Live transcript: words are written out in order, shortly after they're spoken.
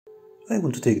I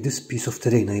want to take this piece of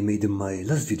terrain I made in my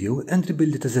last video and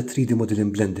rebuild it as a 3D model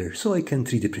in Blender so I can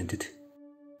 3D print it.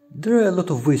 There are a lot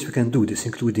of ways we can do this,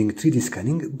 including 3D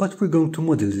scanning, but we're going to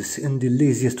model this in the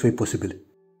laziest way possible.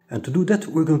 And to do that,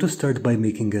 we're going to start by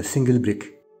making a single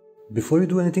brick. Before you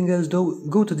do anything else though,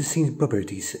 go to the scene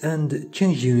properties and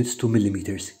change the units to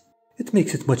millimeters. It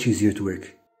makes it much easier to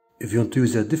work. If you want to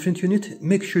use a different unit,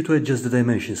 make sure to adjust the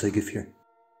dimensions I give here.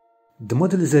 The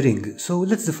model is a ring, so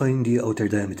let's define the outer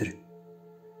diameter.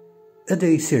 Add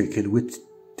a circle with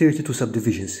 32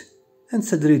 subdivisions and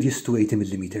set the radius to 80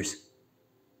 millimeters.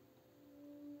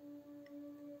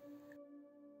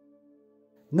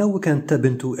 Now we can tab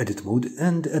into edit mode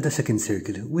and add a second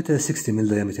circle with a 60 mm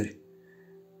diameter.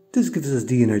 This gives us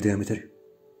the inner diameter.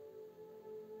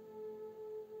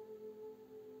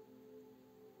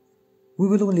 We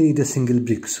will only need a single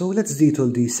brick, so let's delete all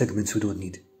the segments we don't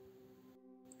need.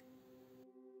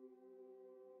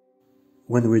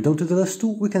 When we're down to the last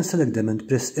two, we can select them and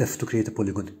press F to create a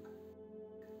polygon.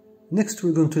 Next,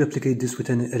 we're going to replicate this with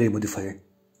an array modifier.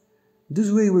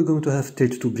 This way we're going to have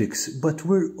 32 bricks, but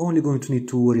we're only going to need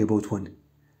to worry about one.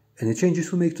 Any changes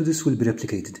we make to this will be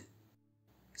replicated.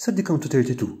 Set the count to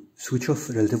 32, switch off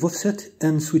relative offset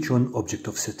and switch on object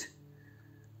offset.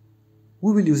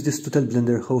 We will use this to tell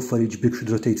Blender how far each brick should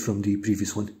rotate from the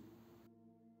previous one.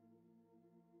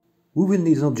 We will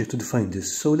need an object to define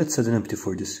this, so let's add an empty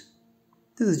for this.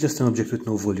 This is just an object with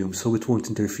no volume, so it won't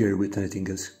interfere with anything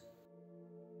else.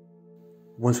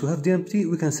 Once we have the empty,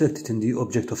 we can select it in the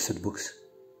object offset box.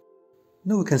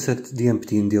 Now we can select the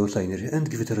empty in the outliner and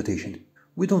give it a rotation.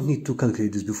 We don't need to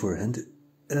calculate this beforehand.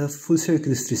 A full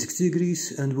circle is 360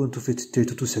 degrees and we want to fit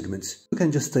 32 segments. We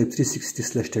can just type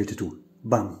 360/32.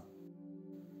 Bam!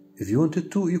 If you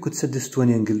wanted to, you could set this to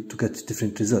any angle to get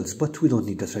different results, but we don't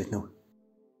need that right now.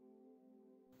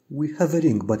 We have a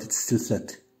ring, but it's still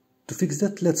flat. To fix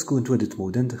that, let's go into edit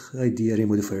mode and hide the array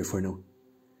modifier for now.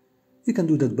 You can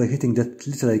do that by hitting that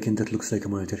little icon that looks like a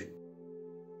monitor.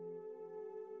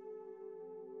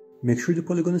 Make sure the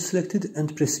polygon is selected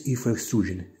and press E for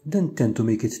extrusion, then 10 to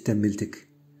make it 10 mm thick.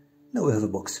 Now we have a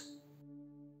box.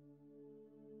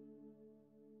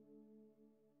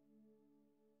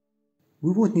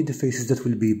 We won't need the faces that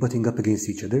will be butting up against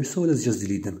each other, so let's just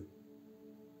delete them.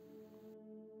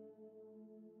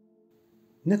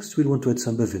 Next we'll want to add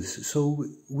some bevels, so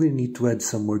we'll need to add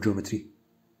some more geometry.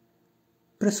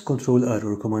 Press Ctrl R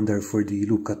or Command R for the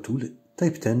loop cut tool,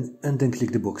 type 10 and then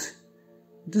click the box.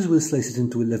 This will slice it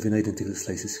into 11 identical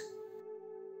slices.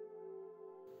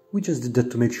 We just did that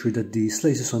to make sure that the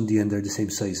slices on the end are the same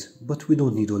size, but we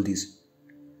don't need all these.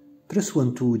 Press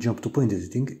 1 to jump to point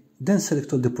editing, then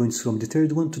select all the points from the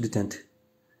third one to the 10th.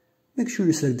 Make sure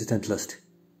you select the 10th last.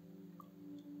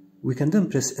 We can then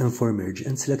press M for merge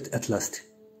and select at last.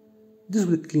 This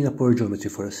will clean up our geometry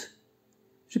for us.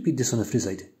 Repeat this on every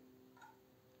side.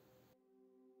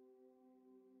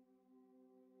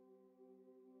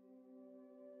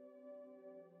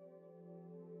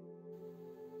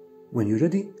 When you're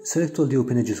ready, select all the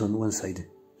open edges on one side.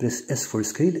 Press S for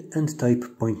scale and type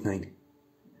 0.9.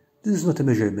 This is not a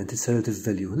measurement, it's a relative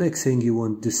value, like saying you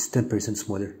want this 10%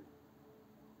 smaller.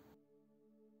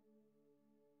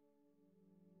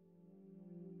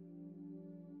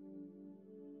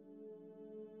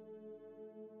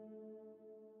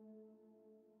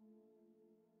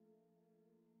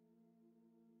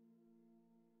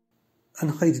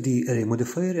 Unhide the array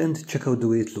modifier and check out the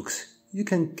way it looks. You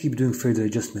can keep doing further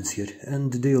adjustments here,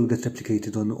 and they all get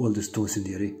replicated on all the stones in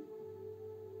the array.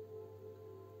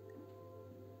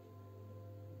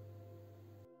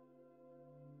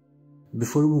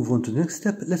 Before we move on to the next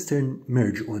step, let's turn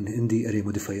merge on in the array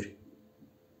modifier.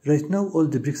 Right now all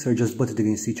the bricks are just butted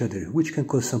against each other, which can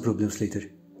cause some problems later.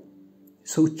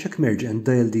 So check merge and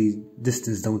dial the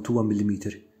distance down to 1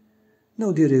 mm.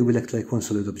 Now the array will act like one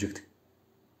solid object.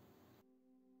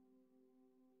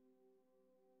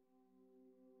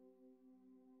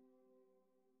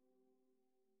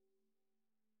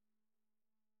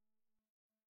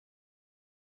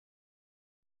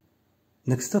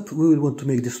 Next up, we will want to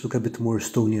make this look a bit more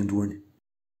stony and worn.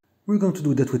 We're going to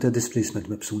do that with a displacement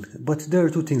map soon, but there are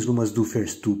two things we must do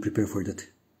first to prepare for that.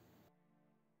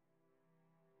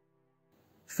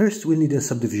 First, we'll need a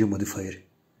subdivision modifier.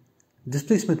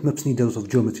 Displacement maps need a lot of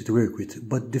geometry to work with,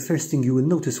 but the first thing you will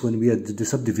notice when we add the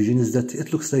subdivision is that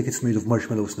it looks like it's made of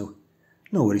marshmallows now.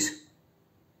 No worries.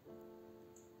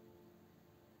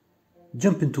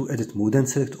 Jump into edit mode and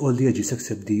select all the edges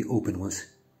except the open ones.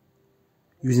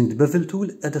 Using the bevel tool,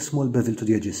 add a small bevel to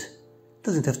the edges.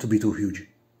 Doesn't have to be too huge.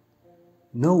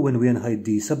 Now when we unhide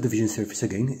the subdivision surface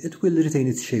again, it will retain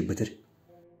its shape better.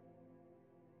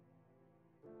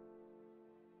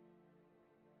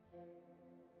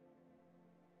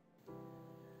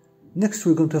 Next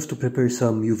we're going to have to prepare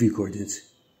some UV coordinates.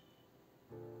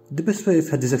 The best way I've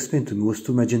had this explained to me was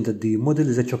to imagine that the model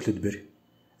is a chocolate bar,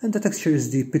 and the texture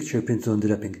is the picture printed on the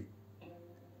wrapping.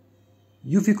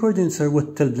 UV coordinates are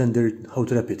what tell Blender how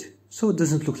to wrap it, so it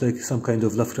doesn't look like some kind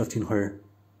of Lovecraftian horror.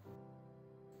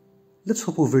 Let's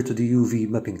hop over to the UV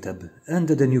mapping tab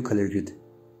and add a new color grid.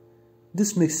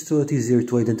 This makes it a lot easier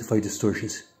to identify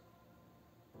distortions.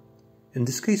 In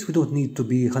this case we don't need to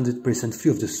be 100%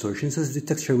 free of distortions as the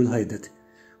texture will hide that.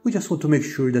 We just want to make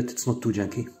sure that it's not too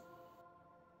janky.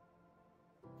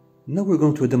 Now we're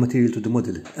going to add the material to the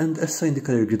model and assign the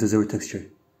color grid as our texture.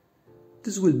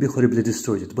 This will be horribly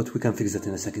distorted, but we can fix that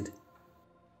in a second.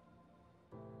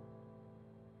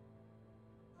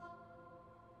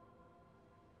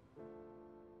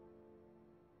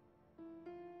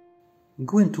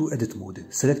 Go into Edit mode,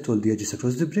 select all the edges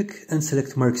across the brick and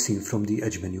select Mark Scene from the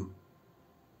Edge menu.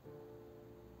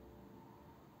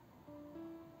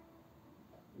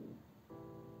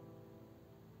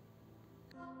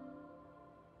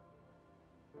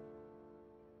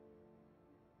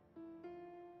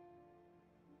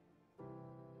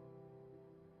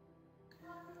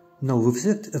 Now if we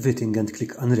select everything and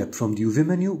click Unwrap from the UV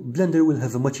menu, Blender will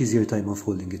have a much easier time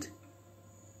unfolding it.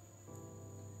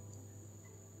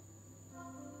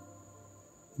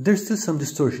 There's still some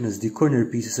distortion as the corner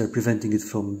pieces are preventing it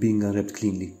from being unwrapped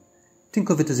cleanly. Think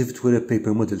of it as if it were a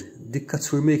paper model. The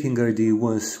cuts we're making are the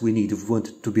ones we need if we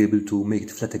want to be able to make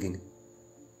it flat again.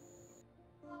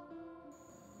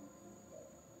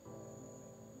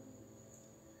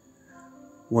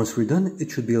 Once we're done,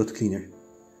 it should be a lot cleaner.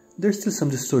 There's still some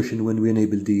distortion when we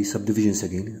enable the subdivisions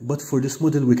again, but for this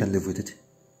model we can live with it.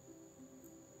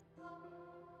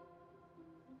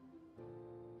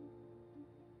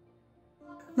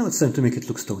 Now it's time to make it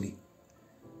look stony.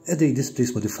 Add a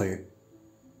Displace modifier.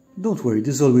 Don't worry,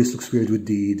 this always looks weird with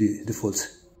the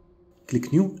defaults.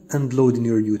 Click New and load in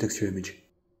your new texture image.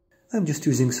 I'm just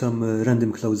using some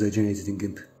random clouds I generated in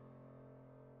GIMP.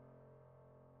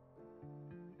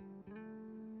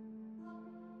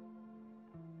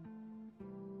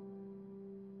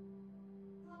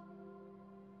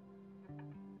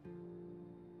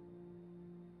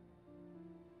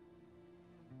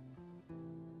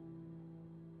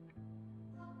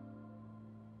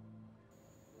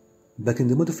 Back in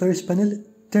the modifiers panel,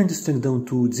 turn the strength down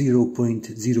to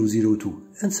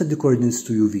 0.002 and set the coordinates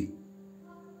to UV.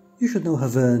 You should now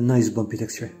have a nice bumpy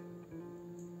texture.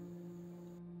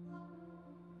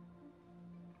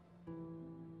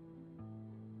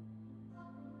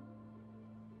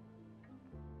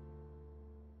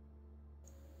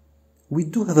 We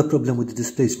do have a problem with the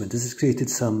displacement as it's created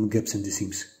some gaps in the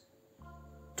seams.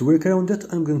 To work around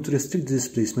that, I'm going to restrict the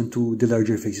displacement to the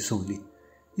larger faces only,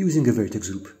 using a vertex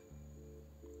group.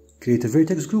 Create a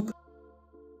vertex group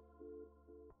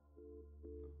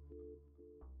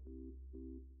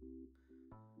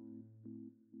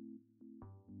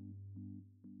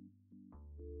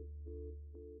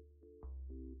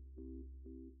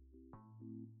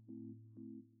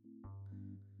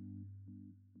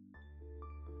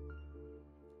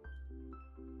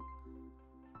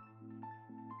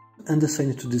and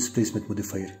assign it to the displacement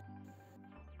modifier.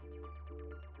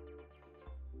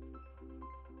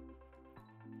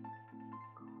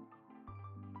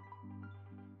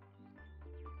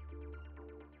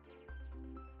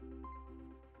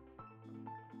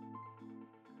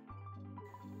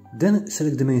 Then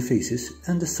select the main faces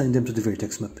and assign them to the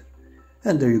vertex map.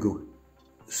 And there you go.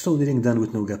 Stony ring done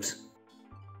with no gaps.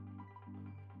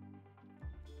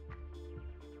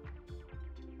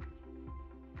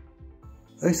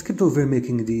 I skipped over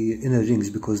making the inner rings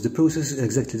because the process is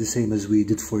exactly the same as we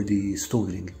did for the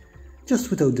stone ring, just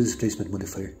without the displacement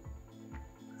modifier.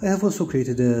 I have also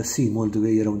created a seam all the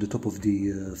way around the top of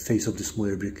the face of the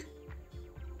smaller brick.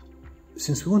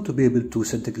 Since we want to be able to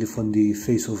set the glyph on the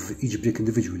face of each brick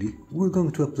individually, we're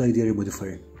going to apply the area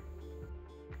modifier.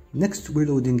 Next, we're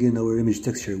loading in our image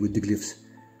texture with the glyphs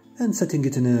and setting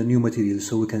it in a new material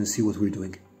so we can see what we're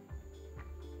doing.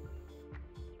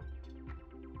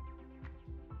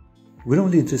 We're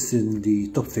only interested in the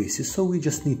top faces, so we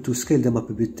just need to scale them up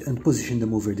a bit and position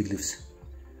them over the glyphs.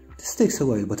 This takes a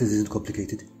while, but it isn't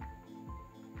complicated.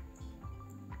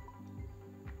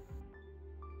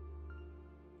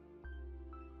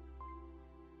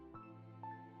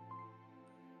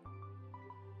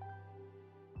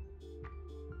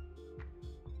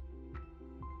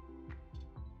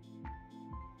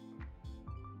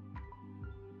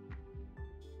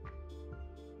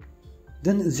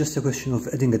 Then it's just a question of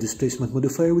adding a displacement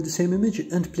modifier with the same image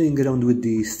and playing around with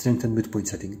the strength and midpoint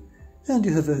setting, and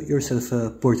you have yourself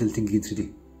a portal thingy in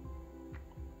 3D.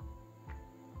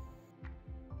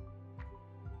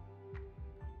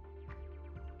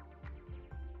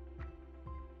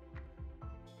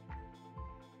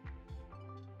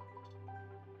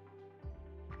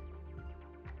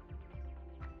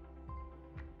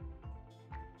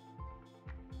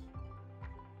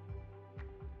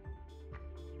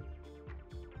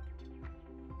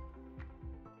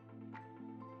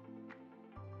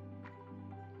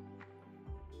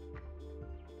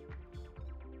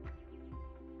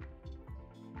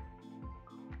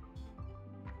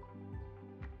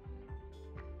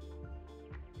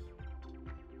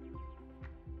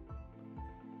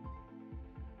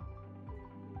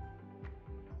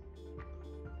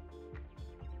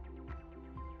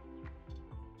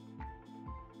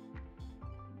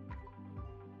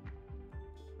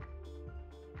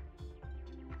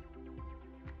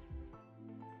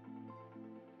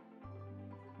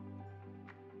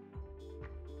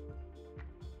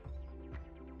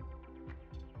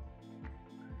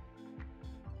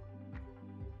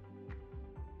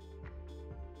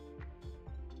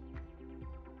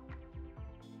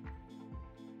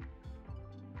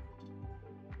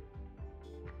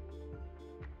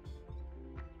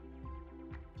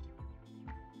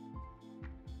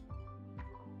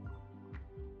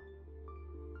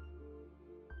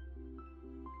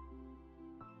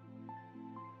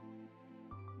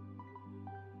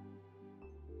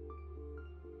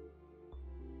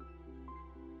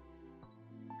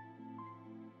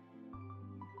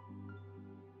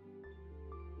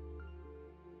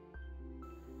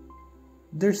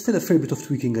 There's still a fair bit of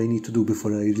tweaking I need to do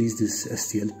before I release this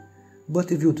STL,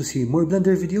 but if you want to see more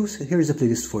Blender videos, here's a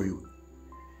playlist for you.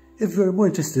 If you're more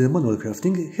interested in manual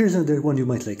crafting, here's another one you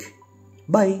might like.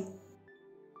 Bye!